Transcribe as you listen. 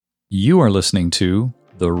You are listening to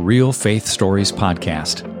the Real Faith Stories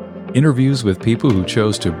podcast, interviews with people who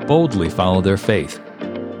chose to boldly follow their faith.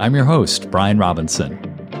 I'm your host, Brian Robinson.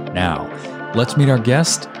 Now, let's meet our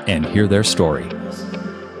guest and hear their story.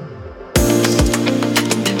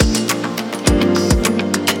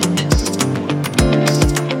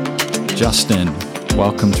 Justin,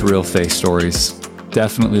 welcome to Real Faith Stories.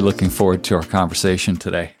 Definitely looking forward to our conversation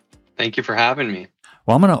today. Thank you for having me.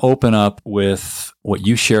 Well, I'm going to open up with what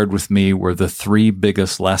you shared with me were the three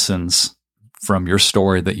biggest lessons from your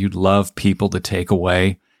story that you'd love people to take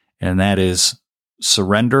away, and that is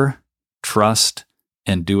surrender, trust,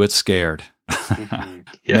 and do it scared.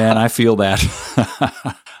 Yeah. Man, I feel that.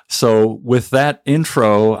 So with that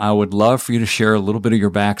intro, I would love for you to share a little bit of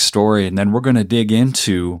your backstory, and then we're going to dig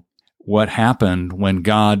into what happened when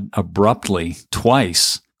God abruptly,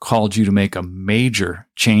 twice, called you to make a major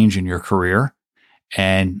change in your career.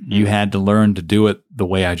 And you had to learn to do it the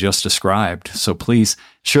way I just described. So please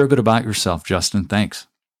share a bit about yourself, Justin. Thanks.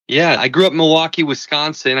 Yeah, I grew up in Milwaukee,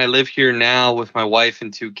 Wisconsin. I live here now with my wife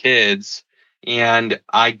and two kids. And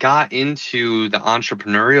I got into the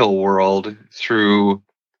entrepreneurial world through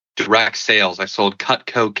direct sales. I sold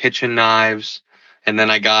Cutco kitchen knives. And then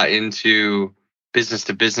I got into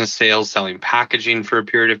business-to-business sales, selling packaging for a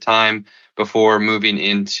period of time before moving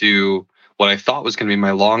into what I thought was going to be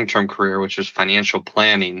my long-term career, which was financial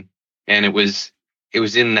planning. And it was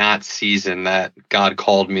in that season that God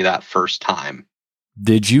called me that first time.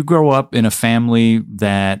 Did you grow up in a family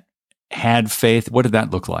that had faith? What did that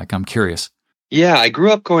look like? I'm curious. Yeah, I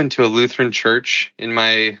grew up going to a Lutheran church in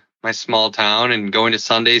my small town and going to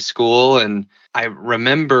Sunday school. And I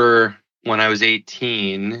remember when I was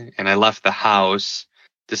 18 and I left the house,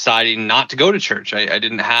 deciding not to go to church. I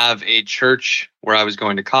didn't have a church where I was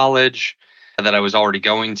going to college that I was already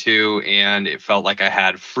going to, and it felt like I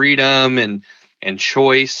had freedom and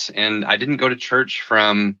choice. And I didn't go to church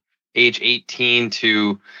from age 18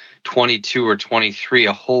 to 22 or 23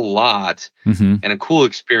 a whole lot. Mm-hmm. And a cool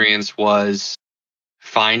experience was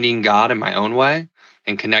finding God in my own way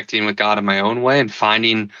and connecting with God in my own way and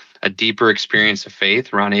finding a deeper experience of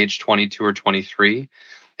faith around age 22 or 23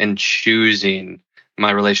 and choosing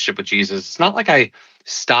my relationship with Jesus. It's not like I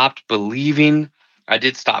stopped believing. I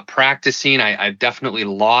did stop practicing. I definitely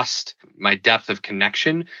lost my depth of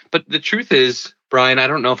connection. But the truth is, Brian, I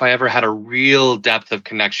don't know if I ever had a real depth of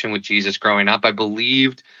connection with Jesus growing up. I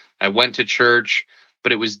believed, I went to church,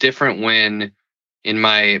 but it was different when in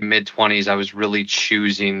my mid-20s, I was really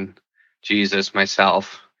choosing Jesus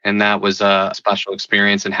myself. And that was a special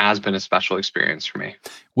experience and has been a special experience for me.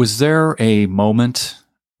 Was there a moment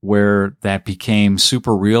where that became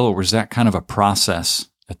super real, or was that kind of a process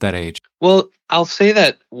at that age? Well, I'll say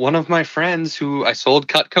that one of my friends who I sold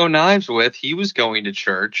Cutco knives with, he was going to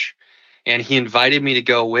church, and he invited me to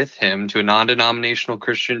go with him to a non-denominational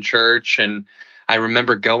Christian church. And I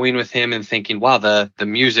remember going with him and thinking, wow, the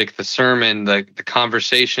music, the sermon, the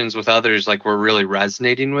conversations with others were really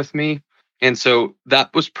resonating with me. And so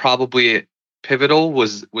that was probably pivotal,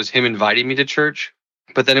 was him inviting me to church.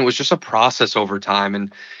 But then it was just a process over time.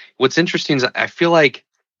 And what's interesting is I feel like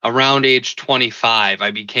around age 25, I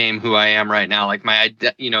became who I am right now. I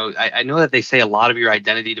know that they say a lot of your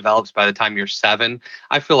identity develops by the time you're 7.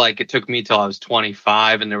 I feel like it took me till I was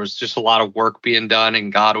 25, and there was just a lot of work being done,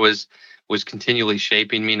 and God was continually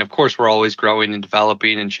shaping me. And of course, we're always growing and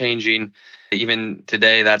developing and changing. Even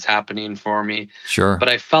today, that's happening for me. Sure. But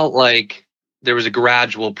I felt like there was a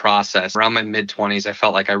gradual process. Around my mid-20s, I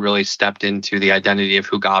felt like I really stepped into the identity of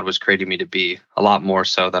who God was creating me to be, a lot more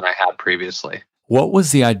so than I had previously. What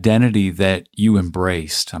was the identity that you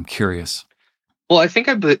embraced? I'm curious. Well, I think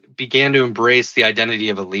I began to embrace the identity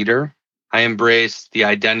of a leader. I embraced the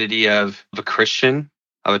identity of a Christian,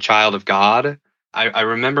 of a child of God. I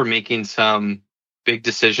remember making some big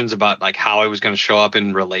decisions about how I was going to show up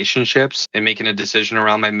in relationships, and making a decision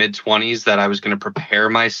around my mid-20s that I was going to prepare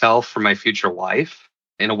myself for my future wife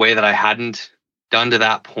in a way that I hadn't done to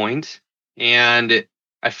that point. And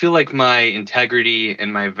I feel like my integrity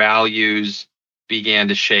and my values began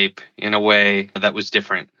to shape in a way that was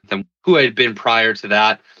different than who I had been prior to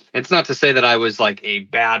that. And it's not to say that I was a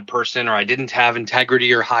bad person or I didn't have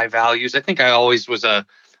integrity or high values. I think I always was a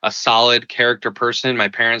solid character person. My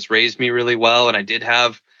parents raised me really well, and I did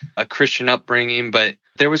have a Christian upbringing, but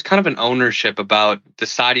there was kind of an ownership about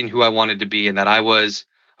deciding who I wanted to be, and that I was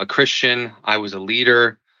a Christian, I was a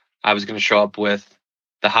leader, I was going to show up with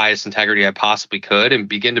the highest integrity I possibly could and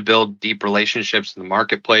begin to build deep relationships in the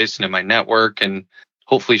marketplace and in my network, and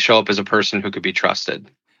hopefully show up as a person who could be trusted.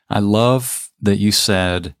 I love that you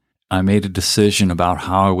said, I made a decision about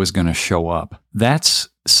how I was going to show up. That's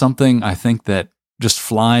something I think that just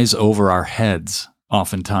flies over our heads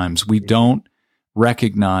oftentimes. We don't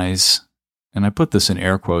recognize, and I put this in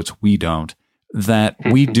air quotes, we don't, that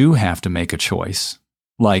we do have to make a choice,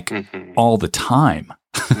 like all the time,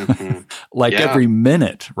 like every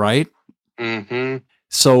minute, right?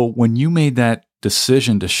 So when you made that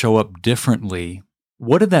decision to show up differently,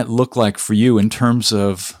 what did that look like for you in terms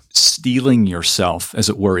of steeling yourself, as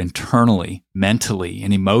it were, internally, mentally,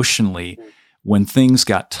 and emotionally when things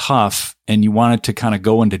got tough and you wanted to kind of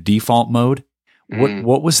go into default mode?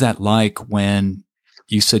 What was that like when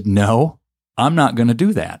you said, no, I'm not going to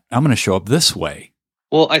do that. I'm going to show up this way?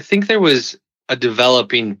 Well, I think there was a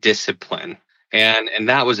developing discipline, and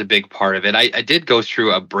that was a big part of it. I did go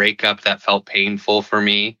through a breakup that felt painful for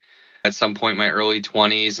me at some point in my early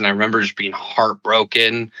 20s, and I remember just being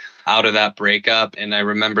heartbroken out of that breakup. And I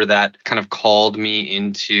remember that kind of called me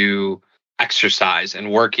into exercise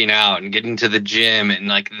and working out and getting to the gym, and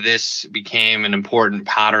like this became an important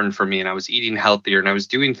pattern for me. And I was eating healthier and I was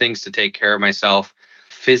doing things to take care of myself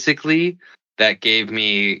physically that gave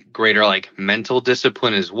me greater like mental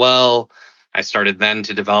discipline as well. I started then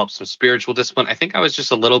to develop some spiritual discipline. I think I was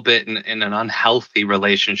just a little bit in an unhealthy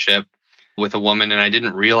relationship with a woman, and I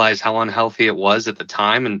didn't realize how unhealthy it was at the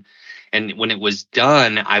time. And when it was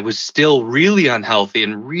done, I was still really unhealthy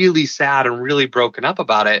and really sad and really broken up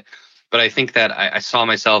about it. But I think that I saw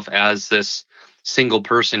myself as this single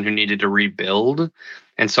person who needed to rebuild.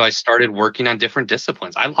 And so I started working on different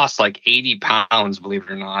disciplines. I lost like 80 pounds, believe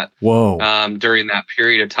it or not, during that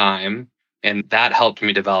period of time. And that helped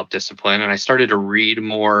me develop discipline. And I started to read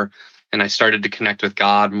more, and I started to connect with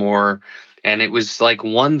God more. And it was like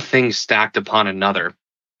one thing stacked upon another.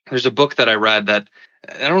 There's a book that I read that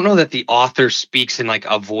I don't know that the author speaks in like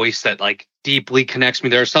a voice that like deeply connects me.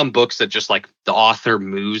 There are some books that just like the author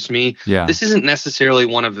moves me. Yeah. This isn't necessarily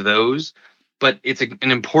one of those, but it's an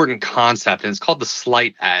important concept, and it's called the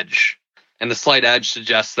slight edge. And the slight edge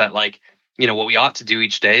suggests that like, you know, what we ought to do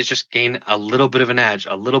each day is just gain a little bit of an edge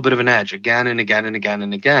again and again and again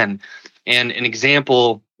and again. And an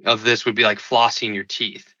example of this would be like flossing your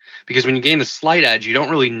teeth. Because when you gain the slight edge, you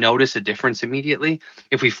don't really notice a difference immediately.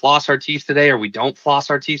 If we floss our teeth today or we don't floss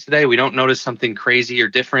our teeth today, we don't notice something crazy or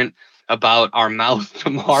different about our mouth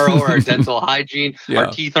tomorrow or our dental hygiene. Yeah.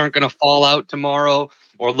 Our teeth aren't going to fall out tomorrow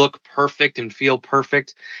or look perfect and feel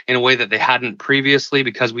perfect in a way that they hadn't previously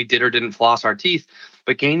because we did or didn't floss our teeth.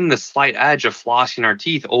 But gaining the slight edge of flossing our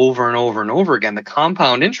teeth over and over and over again, the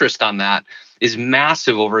compound interest on that is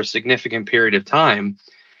massive over a significant period of time.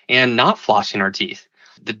 And not flossing our teeth,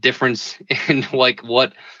 the difference in like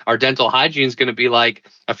what our dental hygiene is going to be like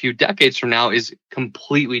a few decades from now is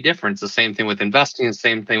completely different. It's the same thing with investing, the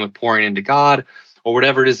same thing with pouring into God or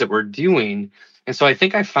whatever it is that we're doing. And so I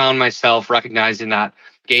think I found myself recognizing that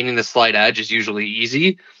gaining the slight edge is usually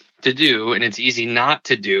easy to do, and it's easy not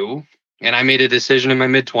to do. And I made a decision in my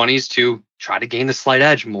mid-20s to try to gain the slight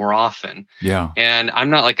edge more often. Yeah. And I'm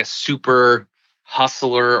not like a super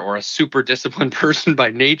hustler or a super disciplined person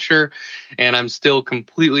by nature, and I'm still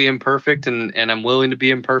completely imperfect, and I'm willing to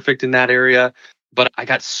be imperfect in that area. But I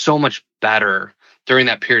got so much better during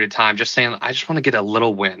that period of time, just saying, I just want to get a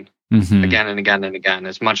little win again and again and again,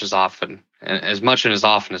 as much and as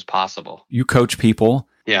often as possible. You coach people.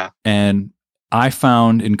 Yeah. And I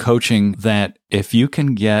found in coaching that if you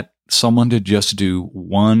can get someone to just do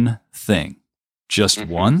one thing,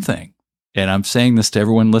 one thing, and I'm saying this to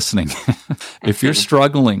everyone listening, if you're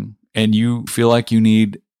struggling and you feel like you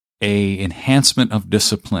need a enhancement of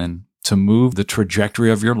discipline to move the trajectory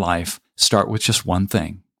of your life, start with just one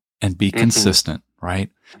thing and be consistent, right?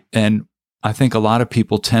 And I think a lot of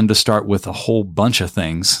people tend to start with a whole bunch of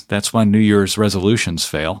things. That's why New Year's resolutions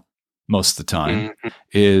fail most of the time,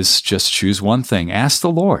 is just choose one thing. Ask the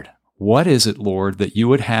Lord, what is it, Lord, that you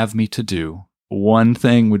would have me to do? One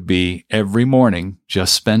thing would be every morning,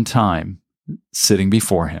 just spend time sitting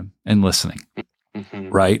before him and listening,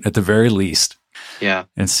 right? At the very least. Yeah.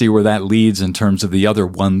 And see where that leads in terms of the other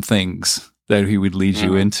one things that he would lead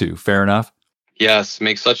you into. Fair enough? Yes.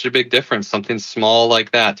 Makes such a big difference. Something small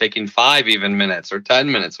like that, taking 5 even minutes or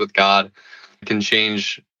 10 minutes with God can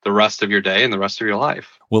change the rest of your day and the rest of your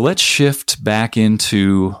life. Well, let's shift back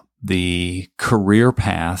into the career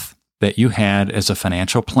path that you had as a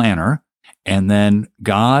financial planner. And then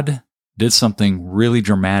God did something really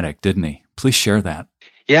dramatic, didn't he? Please share that.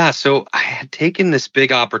 Yeah, so I had taken this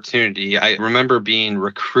big opportunity. I remember being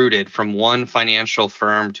recruited from one financial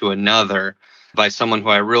firm to another by someone who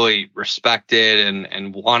I really respected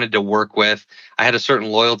and wanted to work with. I had a certain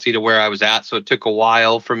loyalty to where I was at, so it took a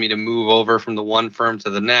while for me to move over from the one firm to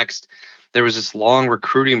the next. there was this long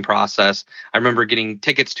recruiting process. I remember getting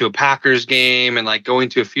tickets to a Packers game and like going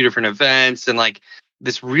to a few different events and like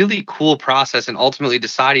this really cool process, and ultimately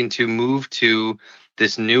deciding to move to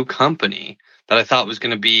this new company that I thought was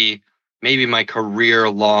going to be maybe my career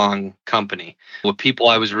long company with people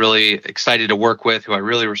I was really excited to work with, who I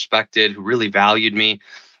really respected, who really valued me.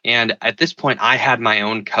 And at this point, I had my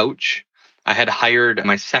own coach. I had hired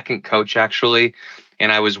my second coach, actually,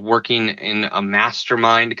 and I was working in a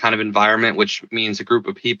mastermind kind of environment, which means a group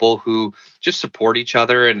of people who just support each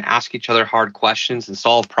other and ask each other hard questions and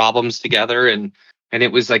solve problems together. And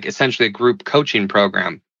it was like essentially a group coaching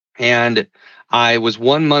program. And I was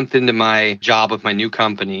 1 month into my job with my new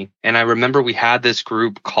company, and I remember we had this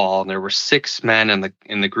group call, and there were 6 men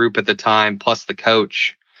in the group at the time, plus the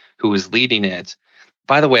coach who was leading it.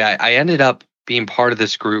 By the way, I ended up being part of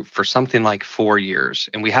this group for something like 4 years,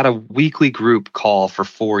 and we had a weekly group call for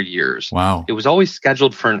 4 years. Wow. It was always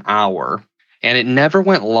scheduled for an hour, and it never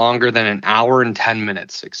went longer than an hour and 10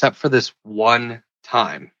 minutes, except for this one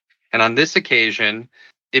time. And on this occasion,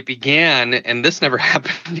 it began, and this never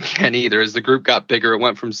happened again either. As the group got bigger, it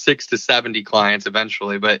went from 6 to 70 clients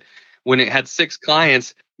eventually. But when it had 6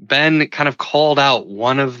 clients, Ben kind of called out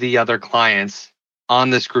one of the other clients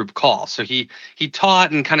on this group call. So he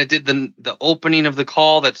taught and kind of did the opening of the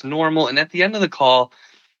call that's normal. And at the end of the call,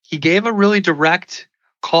 he gave a really direct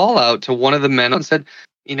call out to one of the men and said,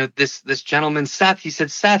 this gentleman, Seth, he said,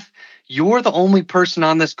 Seth, you're the only person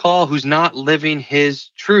on this call who's not living his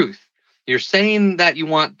truth. You're saying that you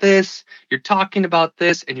want this, you're talking about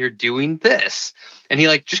this, and you're doing this. And he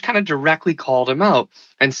just kind of directly called him out.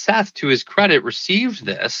 And Seth, to his credit, received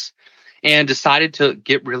this and decided to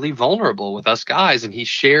get really vulnerable with us guys. And he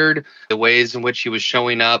shared the ways in which he was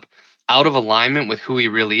showing up out of alignment with who he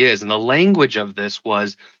really is. And the language of this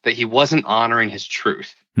was that he wasn't honoring his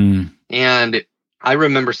truth. And I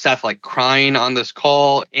remember Seth crying on this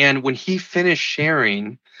call. And when he finished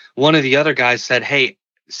sharing, one of the other guys said, "Hey,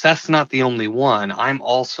 Seth's not the only one. I'm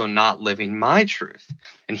also not living my truth."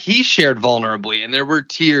 And he shared vulnerably, and there were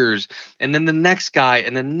tears. And then the next guy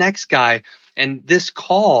and the next guy. And this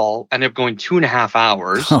call ended up going 2.5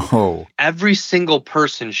 hours. Oh. Every single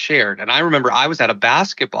person shared. And I remember I was at a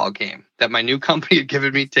basketball game that my new company had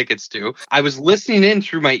given me tickets to. I was listening in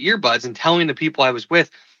through my earbuds and telling the people I was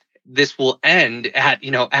with, this will end at,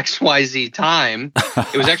 XYZ time.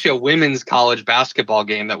 It was actually a women's college basketball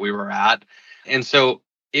game that we were at. And so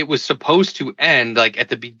it was supposed to end at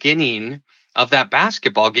the beginning of that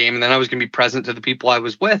basketball game. And then I was going to be present to the people I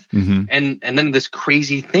was with. Mm-hmm. And then this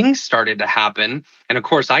crazy thing started to happen. And of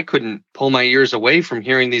course, I couldn't pull my ears away from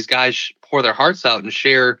hearing these guys pour their hearts out and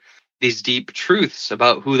share these deep truths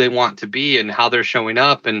about who they want to be and how they're showing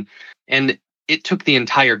up. And it took the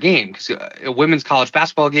entire game, because a women's college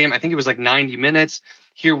basketball game, I think it was 90 minutes.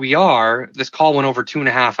 Here we are. This call went over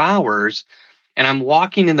 2.5 hours. And I'm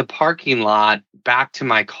walking in the parking lot back to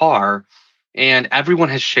my car, and everyone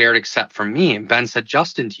has shared except for me. And Ben said,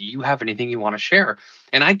 "Justin, do you have anything you want to share?"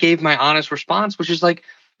 And I gave my honest response, which is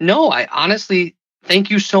no, I honestly, thank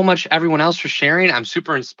you so much, everyone else, for sharing. I'm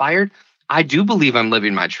super inspired. I do believe I'm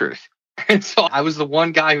living my truth. And so I was the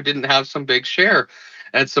one guy who didn't have some big share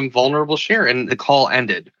and some vulnerable share. And the call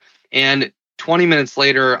ended. And 20 minutes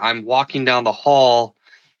later, I'm walking down the hall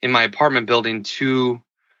in my apartment building to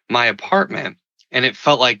my apartment. And it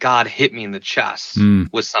felt like God hit me in the chest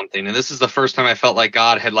with something. And this is the first time I felt like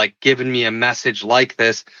God had given me a message like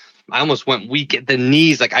this. I almost went weak at the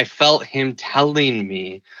knees. I felt him telling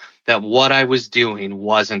me that what I was doing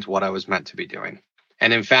wasn't what I was meant to be doing.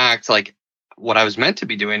 And in fact, what I was meant to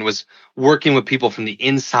be doing was working with people from the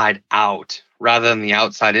inside out rather than the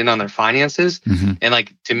outside in on their finances. Mm-hmm.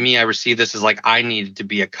 And to me, I received this as I needed to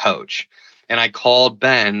be a coach. And I called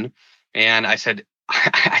Ben and I said,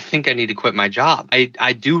 I think I need to quit my job.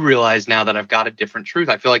 I do realize now that I've got a different truth.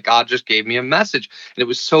 I feel like God just gave me a message, and it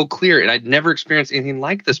was so clear, and I'd never experienced anything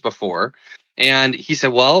like this before. And he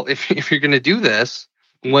said, "Well, if you're going to do this,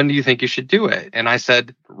 when do you think you should do it?" And I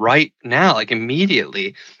said, "Right now,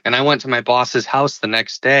 immediately." And I went to my boss's house the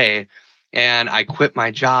next day, and I quit my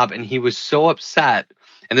job, and he was so upset.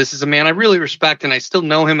 And this is a man I really respect, and I still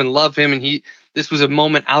know him and love him. And this was a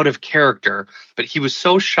moment out of character, but he was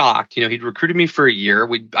so shocked. He'd recruited me for a year.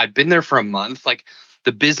 I'd been there for a month.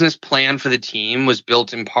 The business plan for the team was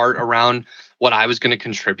built in part around what I was going to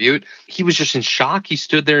contribute. He was just in shock. He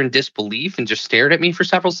stood there in disbelief and just stared at me for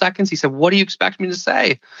several seconds. He said, "What do you expect me to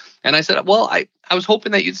say?" And I said, "Well, I was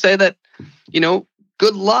hoping that you'd say that,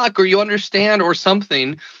 good luck, or you understand, or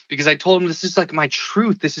something," because I told him, this is my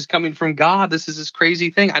truth. This is coming from God. This is this crazy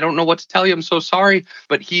thing. I don't know what to tell you. I'm so sorry.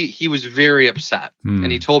 But he was very upset.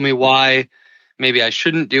 And he told me why maybe I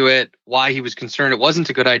shouldn't do it, why he was concerned it wasn't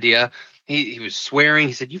a good idea. He was swearing.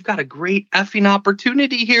 He said, "You've got a great effing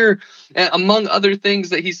opportunity here." And among other things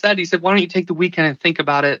that he said, "Why don't you take the weekend and think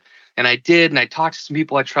about it?" And I did. And I talked to some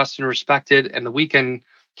people I trusted and respected. And the weekend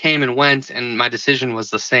came and went. And my decision was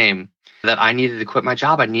the same, that I needed to quit my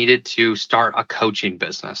job. I needed to start a coaching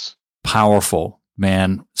business. Powerful,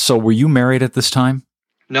 man. So were you married at this time?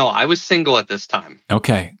 No, I was single at this time.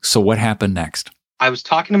 Okay. So what happened next? I was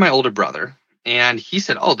talking to my older brother. And he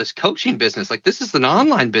said, "Oh, this coaching business, like this is an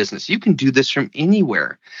online business. You can do this from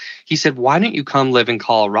anywhere." He said, "Why don't you come live in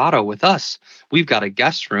Colorado with us? We've got a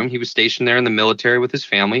guest room." He was stationed there in the military with his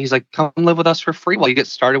family. He's like, "Come live with us for free while you get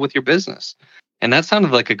started with your business." And that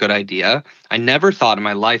sounded like a good idea. I never thought in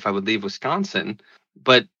my life I would leave Wisconsin,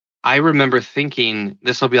 but I remember thinking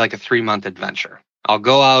this will be like a 3-month adventure. I'll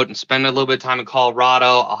go out and spend a little bit of time in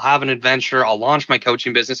Colorado. I'll have an adventure. I'll launch my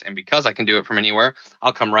coaching business. And because I can do it from anywhere,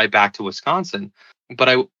 I'll come right back to Wisconsin. But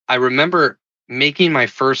I remember making my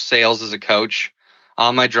first sales as a coach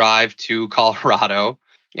on my drive to Colorado.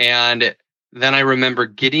 And then I remember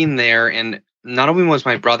getting there, and not only was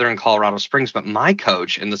my brother in Colorado Springs, but my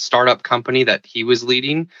coach in the startup company that he was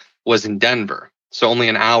leading was in Denver. So only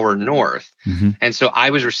an hour north. Mm-hmm. And so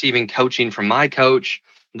I was receiving coaching from my coach,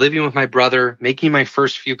 living with my brother, making my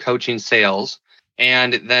first few coaching sales.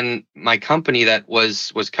 And then my company that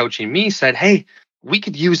was coaching me said, "Hey, we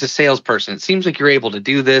could use a salesperson. It seems like you're able to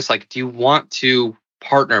do this. Like, do you want to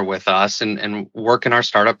partner with us and work in our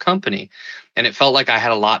startup company?" And it felt like I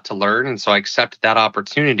had a lot to learn. And so I accepted that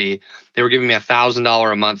opportunity. They were giving me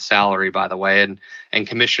 $1,000 a month salary, by the way, and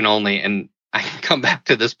commission only. And I can come back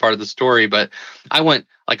to this part of the story, but I went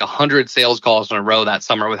like 100 sales calls in a row that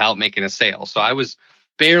summer without making a sale. So I was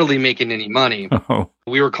barely making any money. Oh.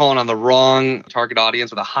 We were calling on the wrong target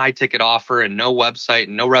audience with a high ticket offer and no website,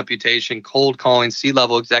 no reputation, cold calling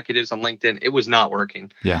C-level executives on LinkedIn. It was not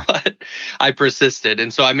working. Yeah. But I persisted.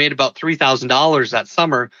 And so I made about $3,000 that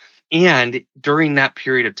summer. And during that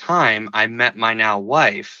period of time, I met my now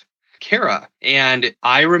wife, Kara. And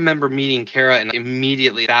I remember meeting Kara and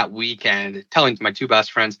immediately that weekend telling my two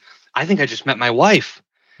best friends, "I think I just met my wife."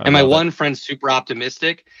 And my one friend's super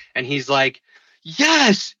optimistic. And he's like,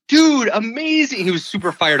 "Yes, dude, amazing." He was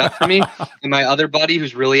super fired up for me. And my other buddy,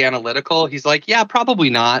 who's really analytical, he's like, "Yeah, probably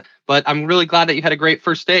not, but I'm really glad that you had a great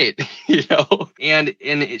first date." And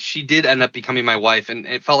she did end up becoming my wife. And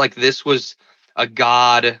it felt like this was a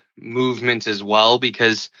God movement as well,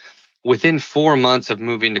 because within 4 months of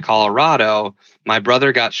moving to Colorado, my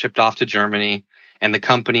brother got shipped off to Germany, and the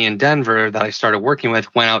company in Denver that I started working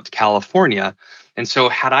with went out to California. And so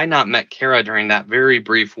had I not met Kara during that very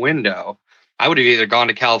brief window, I would have either gone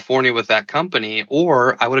to California with that company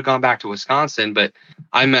or I would have gone back to Wisconsin. But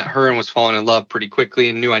I met her and was falling in love pretty quickly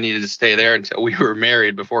and knew I needed to stay there until we were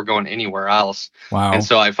married before going anywhere else. Wow. And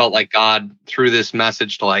so I felt like God, through this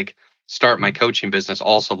message to like start my coaching business,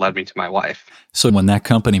 also led me to my wife. So when that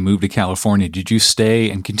company moved to California, did you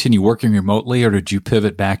stay and continue working remotely, or did you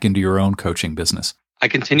pivot back into your own coaching business? I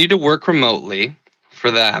continued to work remotely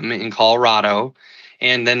for them in Colorado.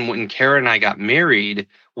 And then when Kara and I got married,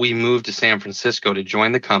 we moved to San Francisco to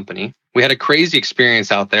join the company. We had a crazy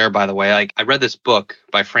experience out there, by the way. Like, I read this book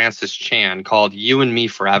by Francis Chan called You and Me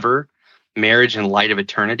Forever, Marriage in Light of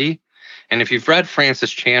Eternity. And if you've read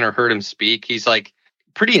Francis Chan or heard him speak, he's like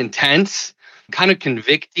pretty intense, kind of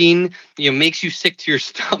convicting, makes you sick to your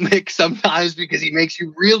stomach sometimes because he makes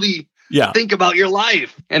you really think about your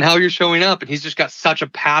life and how you're showing up. And he's just got such a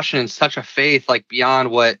passion and such a faith, like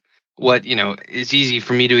beyond what is easy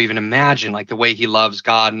for me to even imagine, like the way he loves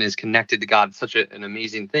God and is connected to God. It's such an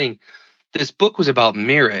amazing thing. This book was about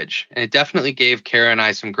marriage, and it definitely gave Kara and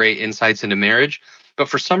I some great insights into marriage. But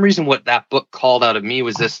for some reason, what that book called out of me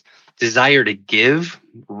was this desire to give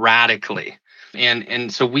radically.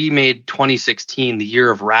 And so we made 2016 the year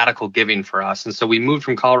of radical giving for us. And so we moved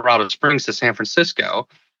from Colorado Springs to San Francisco.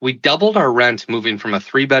 We doubled our rent moving from a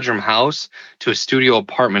 3-bedroom house to a studio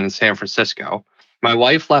apartment in San Francisco. My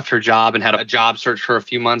wife left her job and had a job search for a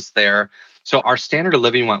few months there. So our standard of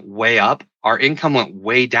living went way up. Our income went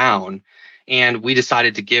way down. And we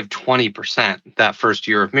decided to give 20% that first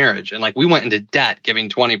year of marriage. And like, we went into debt giving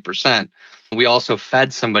 20%. We also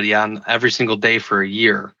fed somebody on every single day for a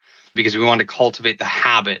year because we wanted to cultivate the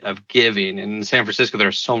habit of giving. And in San Francisco, there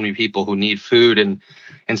are so many people who need food. And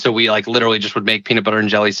so we like literally just would make peanut butter and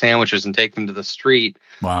jelly sandwiches and take them to the street.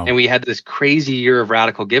 Wow. And we had this crazy year of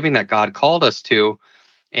radical giving that God called us to.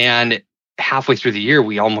 And halfway through the year,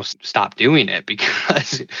 we almost stopped doing it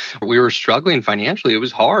because we were struggling financially. It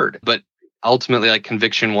was hard. But ultimately, like,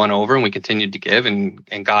 conviction won over and we continued to give,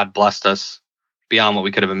 and God blessed us beyond what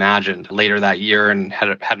we could have imagined later that year, and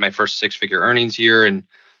had my first six-figure earnings year, and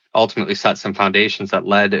ultimately set some foundations that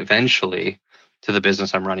led eventually to the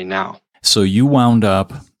business I'm running now. So you wound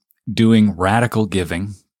up doing radical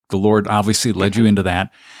giving. The Lord obviously led you into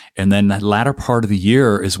that. And then the latter part of the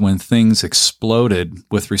year is when things exploded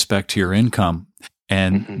with respect to your income.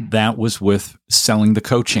 And that was with selling the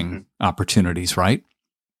coaching opportunities, right?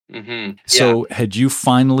 So had you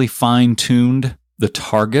finally fine-tuned the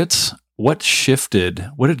targets? What shifted?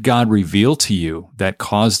 What did God reveal to you that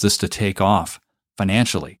caused this to take off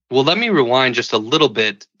financially? Well, let me rewind just a little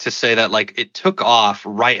bit to say that it took off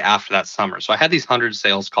right after that summer. So I had these 100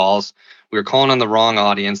 sales calls. We were calling on the wrong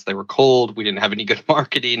audience. They were cold. We didn't have any good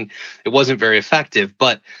marketing. It wasn't very effective.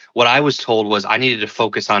 But what I was told was I needed to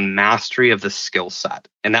focus on mastery of the skill set.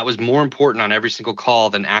 And that was more important on every single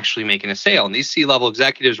call than actually making a sale. And these C-level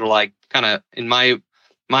executives were kind of in my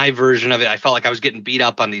version of it, I felt like I was getting beat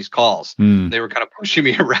up on these calls. They were kind of pushing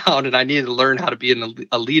me around, and I needed to learn how to be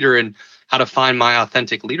a leader and how to find my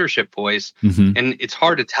authentic leadership voice. And it's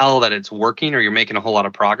hard to tell that it's working or you're making a whole lot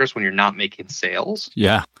of progress when you're not making sales.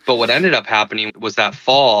 Yeah. But what ended up happening was that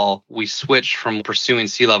fall, we switched from pursuing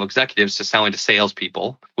C-level executives to selling to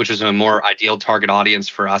salespeople, which was a more ideal target audience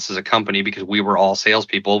for us as a company because we were all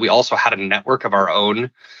salespeople. We also had a network of our own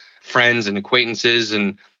friends and acquaintances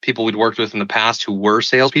and people we'd worked with in the past who were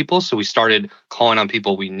salespeople. So we started calling on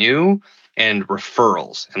people we knew and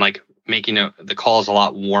referrals and making the calls a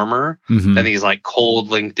lot warmer than these cold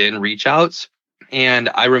LinkedIn reach outs. And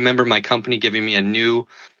I remember my company giving me a new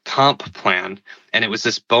comp plan, and it was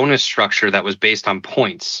this bonus structure that was based on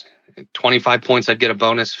points. 25 points, I'd get a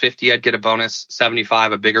bonus. 50, I'd get a bonus.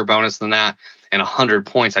 75, a bigger bonus than that. And 100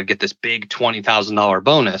 points, I'd get this big $20,000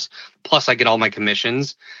 bonus. Plus, I get all my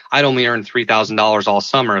commissions. I'd only earn $3,000 all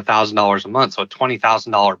summer, $1,000 a month. So a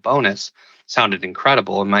 $20,000 bonus sounded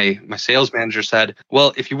incredible. And my sales manager said,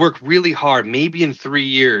 well, if you work really hard, maybe in 3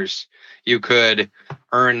 years, you could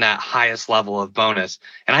earn that highest level of bonus.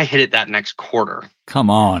 And I hit it that next quarter. Come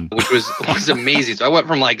on. Which was amazing. So I went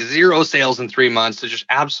from 0 sales in 3 months to just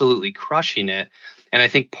absolutely crushing it. And I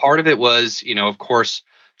think part of it was, of course,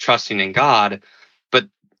 trusting in God. But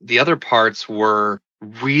the other parts were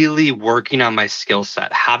really working on my skill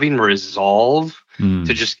set, having resolve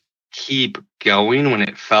to just keep going when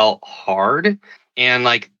it felt hard. And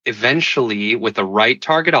eventually with the right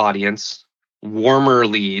target audience, warmer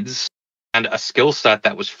leads, and a skill set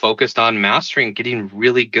that was focused on mastering, getting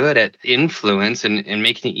really good at influence and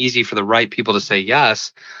making it easy for the right people to say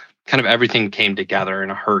yes, kind of everything came together in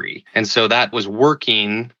a hurry. And so that was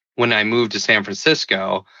working when I moved to San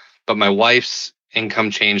Francisco, but my wife's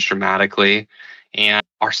income changed dramatically. And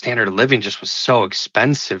our standard of living just was so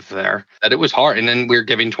expensive there that it was hard. And then we were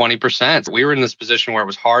giving 20%. We were in this position where it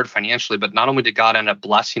was hard financially, but not only did God end up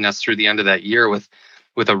blessing us through the end of that year with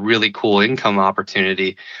a really cool income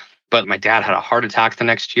opportunity, but my dad had a heart attack the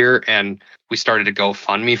next year, and we started to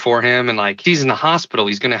GoFundMe for him. And he's in the hospital.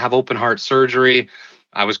 He's going to have open heart surgery.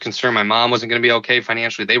 I was concerned my mom wasn't going to be okay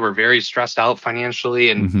financially. They were very stressed out financially,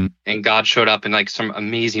 and God showed up in some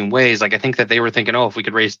amazing ways. I think that they were thinking, oh, if we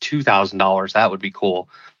could raise $2,000, that would be cool.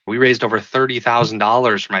 We raised over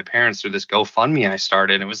 $30,000 for my parents through this GoFundMe I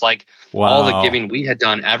started. It was wow. All the giving we had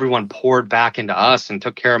done, everyone poured back into us and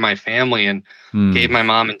took care of my family and gave my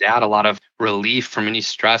mom and dad a lot of relief from any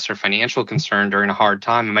stress or financial concern during a hard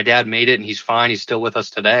time. And my dad made it, and he's fine. He's still with us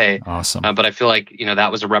today. Awesome. But I feel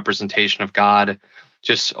that was a representation of God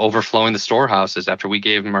just overflowing the storehouses after we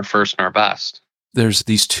gave him our first and our best. There's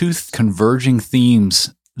these two converging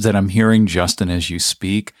themes that I'm hearing, Justin, as you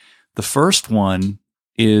speak. The first one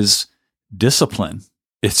is discipline.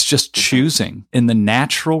 It's just choosing in the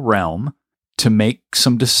natural realm to make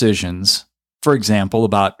some decisions, for example,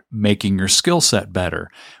 about making your skill set better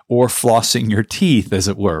or flossing your teeth, as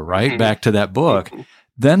it were, right? Back to that book.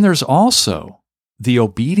 Then there's also the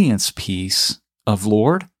obedience piece of,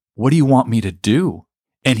 Lord, what do you want me to do?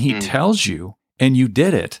 And he tells you, and you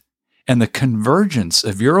did it. And the convergence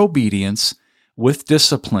of your obedience with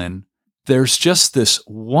discipline, there's just this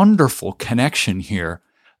wonderful connection here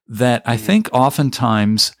that I think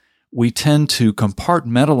oftentimes we tend to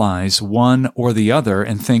compartmentalize one or the other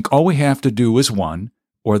and think all we have to do is one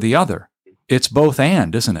or the other. It's both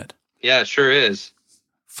and, isn't it? Yeah, it sure is.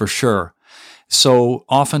 For sure. So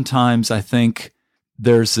oftentimes I think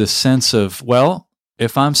there's this sense of, well,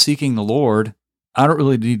 if I'm seeking the Lord, I don't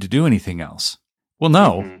really need to do anything else. Well,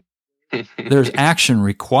 no, there's action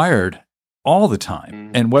required all the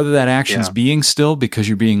time. And whether that action's being still because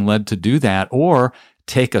you're being led to do that or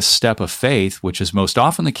take a step of faith, which is most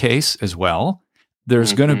often the case as well,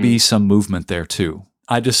 there's going to be some movement there too.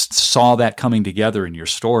 I just saw that coming together in your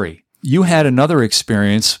story. You had another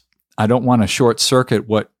experience. I don't want to short circuit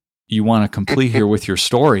what you want to complete here with your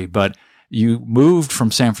story, but you moved from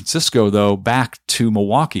San Francisco, though, back to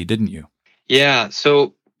Milwaukee, didn't you? Yeah,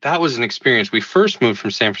 so that was an experience. We first moved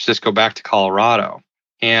from San Francisco back to Colorado.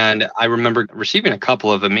 And I remember receiving a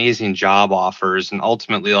couple of amazing job offers and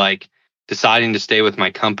ultimately deciding to stay with my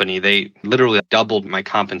company. They literally doubled my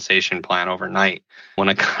compensation plan overnight when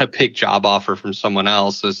I got a big job offer from someone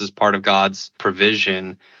else. This is part of God's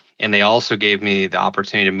provision. And they also gave me the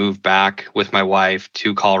opportunity to move back with my wife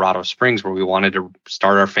to Colorado Springs, where we wanted to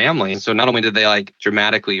start our family. And so not only did they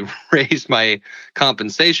dramatically raise my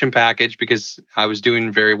compensation package because I was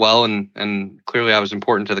doing very well and clearly I was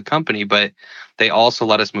important to the company, but they also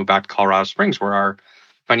let us move back to Colorado Springs, where our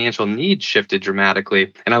financial needs shifted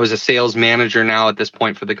dramatically. And I was a sales manager now at this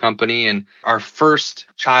point for the company. And our first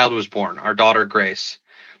child was born, our daughter, Grace.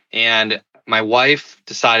 And my wife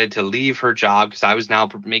decided to leave her job because I was now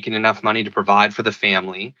making enough money to provide for the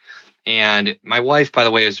family. And my wife, by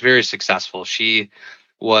the way, is very successful. She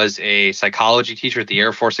was a psychology teacher at the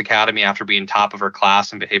Air Force Academy after being top of her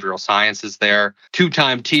class in behavioral sciences there,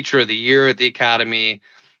 2-time teacher of the year at the academy,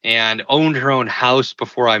 and owned her own house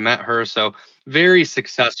before I met her. So very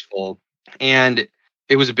successful. And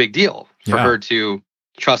it was a big deal for her to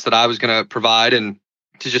trust that I was going to provide and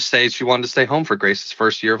to just say she wanted to stay home for Grace's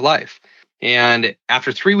first year of life. And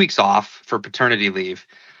after 3 weeks off for paternity leave,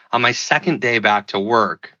 on my second day back to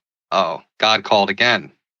work, God called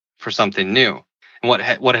again for something new. And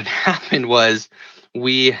what had happened was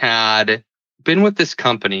we had been with this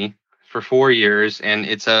company for 4 years, and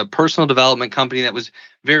it's a personal development company that was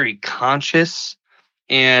very conscious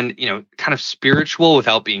and, kind of spiritual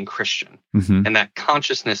without being Christian. Mm-hmm. And that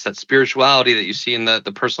consciousness, that spirituality that you see in the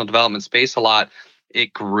personal development space a lot,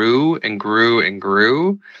 it grew and grew and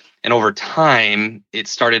grew. And over time, it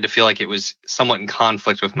started to feel like it was somewhat in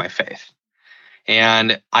conflict with my faith.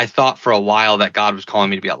 And I thought for a while that God was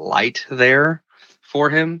calling me to be a light there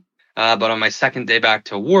for him. But on my second day back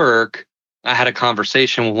to work, I had a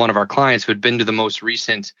conversation with one of our clients who had been to the most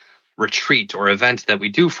recent retreat or event that we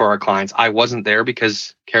do for our clients. I wasn't there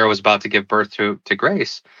because Kara was about to give birth to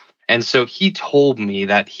Grace. And so he told me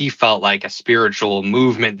that he felt like a spiritual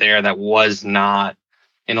movement there that was not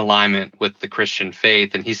in alignment with the Christian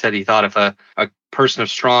faith. And he said he thought if a person of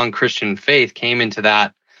strong Christian faith came into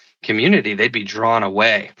that community, they'd be drawn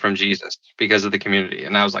away from Jesus because of the community.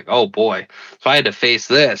 And I was like, oh boy. So I had to face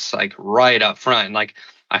this right up front. And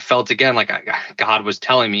I felt again God was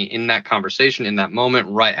telling me in that conversation, in that moment,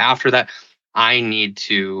 right after that, I need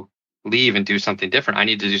to leave and do something different. I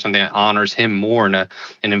need to do something that honors him more, in an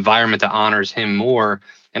environment that honors him more.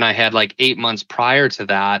 And I had 8 months prior to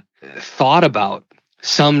that thought about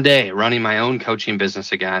someday running my own coaching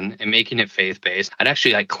business again and making it faith-based. I'd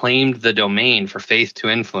actually claimed the domain for Faith to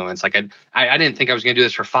Influence. I didn't think I was going to do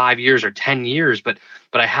this for 5 years or 10 years, but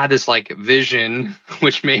I had this vision,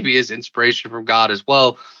 which maybe is inspiration from God as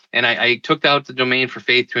well. And I took out the domain for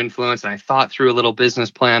Faith to Influence, and I thought through a little business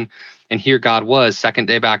plan. And here God was, second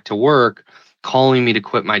day back to work, calling me to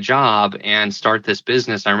quit my job and start this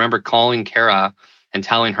business. I remember calling Kara and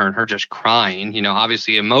telling her, and her just crying,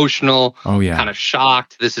 obviously emotional, kind of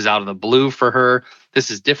shocked. This is out of the blue for her. This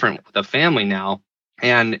is different with the family now.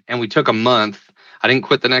 And we took a month. I didn't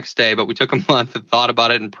quit the next day, but we took a month and thought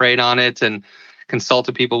about it and prayed on it and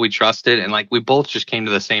consulted people we trusted. And we both just came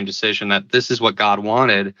to the same decision that this is what God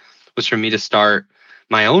wanted, was for me to start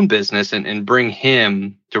my own business and bring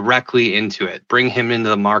him directly into it, bring him into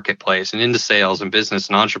the marketplace and into sales and business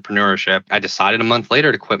and entrepreneurship. I decided a month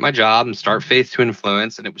later to quit my job and start Faith to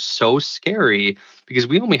Influence. And it was so scary because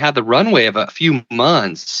we only had the runway of a few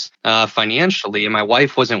months financially, and my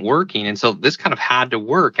wife wasn't working. And so this kind of had to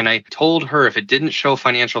work. And I told her if it didn't show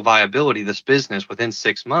financial viability, this business within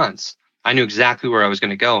 6 months, I knew exactly where I was going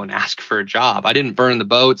to go and ask for a job. I didn't burn the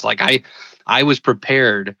boats. I was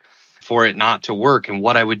prepared for it not to work and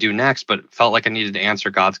what I would do next, but felt like I needed to answer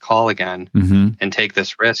God's call again and take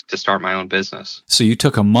this risk to start my own business. So you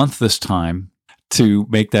took a month this time to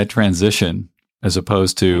make that transition as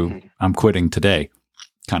opposed to I'm quitting today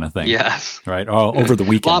kind of thing. Yes. Right. Over the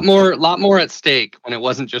weekend. lot more at stake when it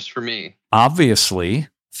wasn't just for me. Obviously,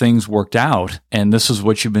 things worked out, and this is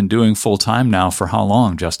what you've been doing full time now for how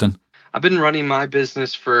long, Justin? I've been running my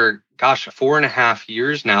business for 4.5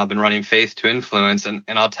 years now. I've been running Faith to Influence. And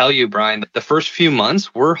I'll tell you, Brian, the first few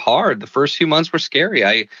months were hard. The first few months were scary.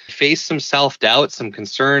 I faced some self-doubt, some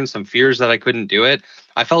concerns, some fears that I couldn't do it.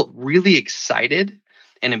 I felt really excited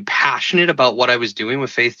and passionate about what I was doing with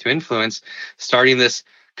Faith to Influence, starting this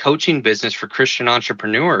coaching business for Christian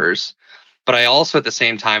entrepreneurs. But I also at the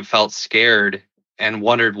same time felt scared and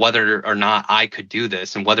wondered whether or not I could do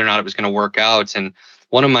this and whether or not it was going to work out. And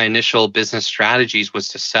one of my initial business strategies was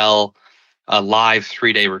to sell a live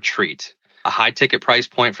 3-day retreat, a high ticket price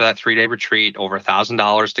point for that 3-day retreat, over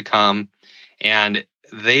 $1,000 to come, and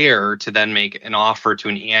there to then make an offer to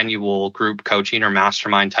an annual group coaching or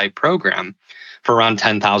mastermind type program for around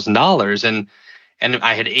 $10,000. And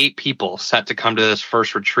I had 8 people set to come to this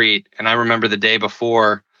first retreat. And I remember the day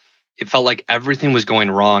before, it felt like everything was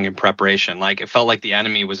going wrong in preparation. Like it felt like the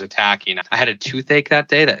enemy was attacking. I had a toothache that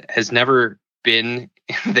day that has never been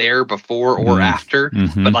there before or after,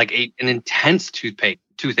 but like an intense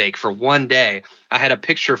toothache for one day. I had a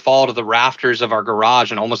picture fall to the rafters of our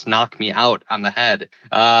garage and almost knock me out on the head.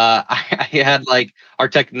 I had like our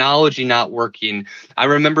technology not working. I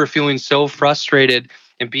remember feeling so frustrated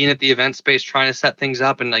and being at the event space trying to set things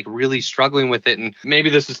up and like really struggling with it. And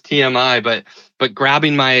maybe this is TMI, but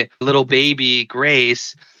grabbing my little baby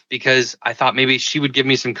Grace because I thought maybe she would give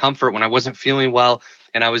me some comfort when I wasn't feeling well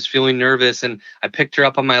and I was feeling nervous. And I picked her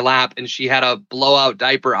up on my lap and she had a blowout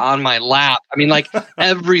diaper on my lap. I mean, like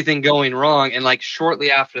everything going wrong. And like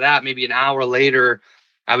shortly after that, maybe an hour later,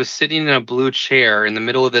 I was sitting in a blue chair in the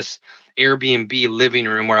middle of this Airbnb living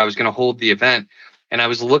room where I was going to hold the event. And I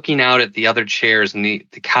was looking out at the other chairs and the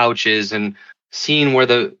couches and seeing where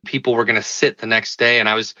the people were going to sit the next day. And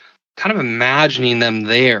I was kind of imagining them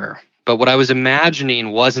there. But what I was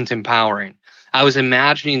imagining wasn't empowering. I was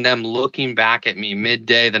imagining them looking back at me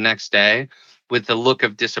midday the next day with the look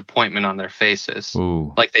of disappointment on their faces.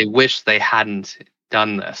 Ooh. Like they wished they hadn't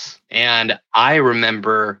done this. And I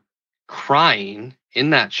remember crying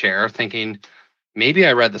in that chair thinking, maybe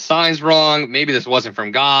I read the signs wrong. Maybe this wasn't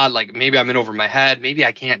from God. Like maybe I'm in over my head. Maybe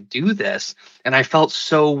I can't do this. And I felt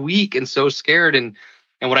so weak and so scared. And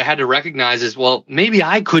what I had to recognize is, well, maybe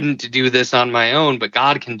I couldn't do this on my own, but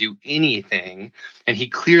God can do anything. And he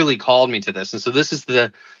clearly called me to this. And so this is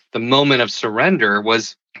the moment of surrender,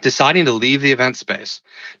 was deciding to leave the event space,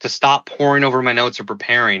 to stop poring over my notes or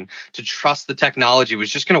preparing, to trust the technology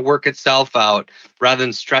was just going to work itself out rather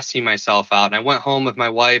than stressing myself out. And I went home with my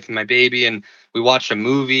wife and my baby, and we watched a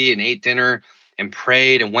movie and ate dinner and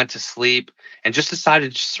prayed and went to sleep and just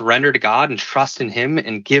decided to surrender to God and trust in him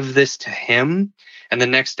and give this to him. And the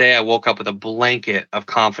next day I woke up with a blanket of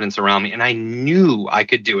confidence around me and I knew I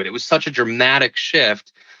could do it. It was such a dramatic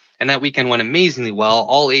shift. And that weekend went amazingly well.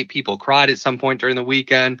 All 8 people cried at some point during the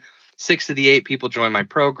weekend. 6 of the 8 people joined my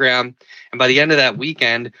program. And by the end of that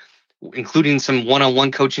weekend, including some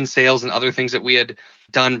one-on-one coaching sales and other things that we had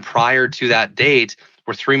done prior to that date,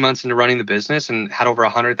 we're 3 months into running the business and had over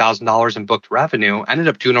 $100,000 in booked revenue. Ended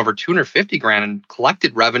up doing over $250,000 in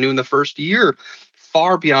collected revenue in the first year,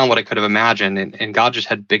 far beyond what I could have imagined. And God just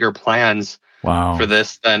had bigger plans for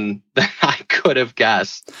this than I could have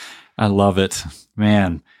guessed. I love it.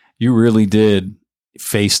 Man, you really did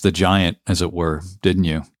face the giant, as it were, didn't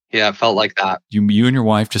you? Yeah, it felt like that. You and your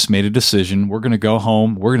wife just made a decision. We're going to go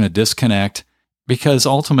home. We're going to disconnect because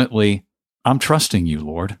ultimately, I'm trusting you,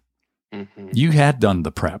 Lord. Mm-hmm. You had done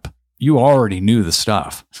the prep. You already knew the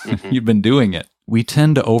stuff. Mm-hmm. You've been doing it. We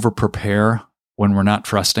tend to over-prepare when we're not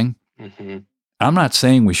trusting. Mm-hmm. I'm not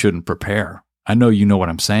saying we shouldn't prepare. I know you know what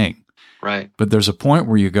I'm saying. Right. But there's a point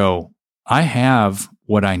where you go, I have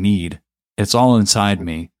what I need. It's all inside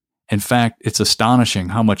me. In fact, it's astonishing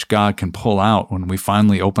how much God can pull out when we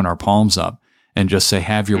finally open our palms up and just say,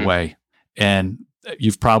 have your way. And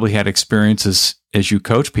you've probably had experiences as you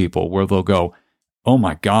coach people where they'll go, oh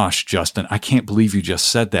my gosh, Justin, I can't believe you just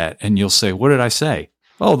said that. And you'll say, what did I say?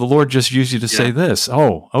 Oh, the Lord just used you to say this.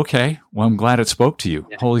 Oh, okay. Well, I'm glad it spoke to you.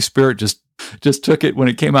 Yeah. Holy Spirit just took it when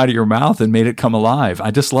it came out of your mouth and made it come alive.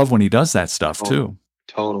 I just love when he does that stuff too.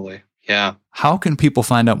 Totally. Yeah. How can people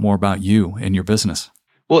find out more about you and your business?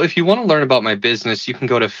 Well, if you want to learn about my business, you can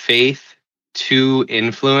go to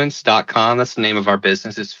faith2influence.com. That's the name of our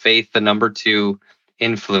business. It's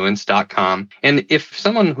faith2influence.com. And if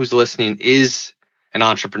someone who's listening is an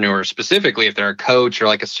entrepreneur, specifically if they're a coach or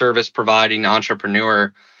like a service providing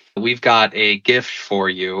entrepreneur, we've got a gift for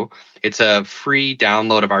you. It's a free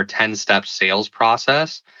download of our 10-step sales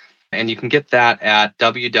process. And you can get that at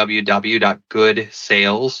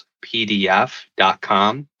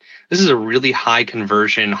www.goodsalespdf.com. This is a really high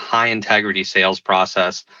conversion, high integrity sales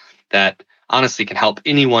process that honestly can help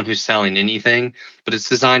anyone who's selling anything, but it's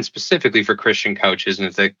designed specifically for Christian coaches, and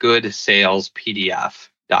it's at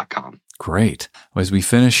goodsalespdf.com. Great. Well, as we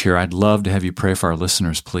finish here, I'd love to have you pray for our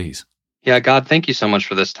listeners, please. Yeah, God, thank you so much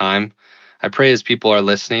for this time. I pray as people are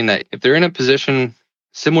listening that if they're in a position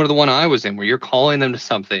similar to the one I was in, where you're calling them to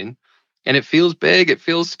something and it feels big, it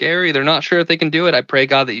feels scary, they're not sure if they can do it, I pray,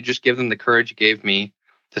 God, that you just give them the courage you gave me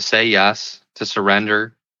to say yes, to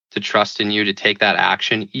surrender, to trust in you, to take that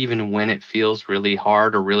action, even when it feels really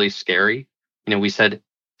hard or really scary. We said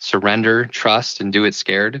surrender, trust, and do it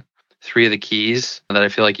scared. 3 of the keys that I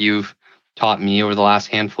feel like you've taught me over the last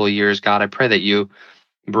handful of years. God, I pray that you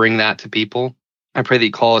bring that to people. I pray that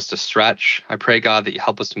you call us to stretch. I pray, God, that you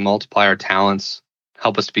help us to multiply our talents,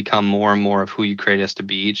 help us to become more and more of who you create us to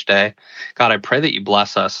be each day. God, I pray that you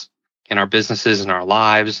bless us in our businesses, in our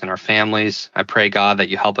lives, in our families. I pray, God, that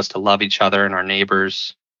you help us to love each other and our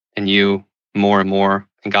neighbors and you more and more.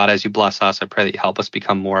 And God, as you bless us, I pray that you help us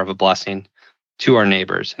become more of a blessing to our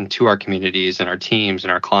neighbors and to our communities and our teams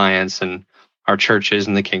and our clients and our churches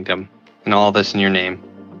and the kingdom. And all this in your name.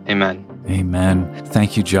 Amen. Amen.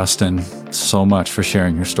 Thank you, Justin, so much for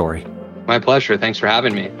sharing your story. My pleasure. Thanks for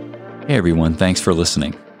having me. Hey, everyone. Thanks for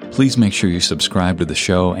listening. Please make sure you subscribe to the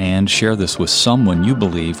show and share this with someone you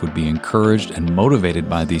believe would be encouraged and motivated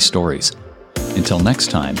by these stories. Until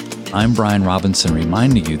next time, I'm Brian Robinson,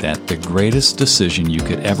 reminding you that the greatest decision you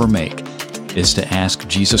could ever make is to ask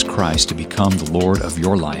Jesus Christ to become the Lord of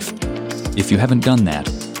your life. If you haven't done that,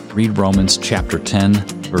 read Romans chapter 10,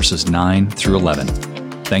 verses 9 through 11.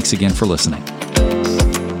 Thanks again for listening.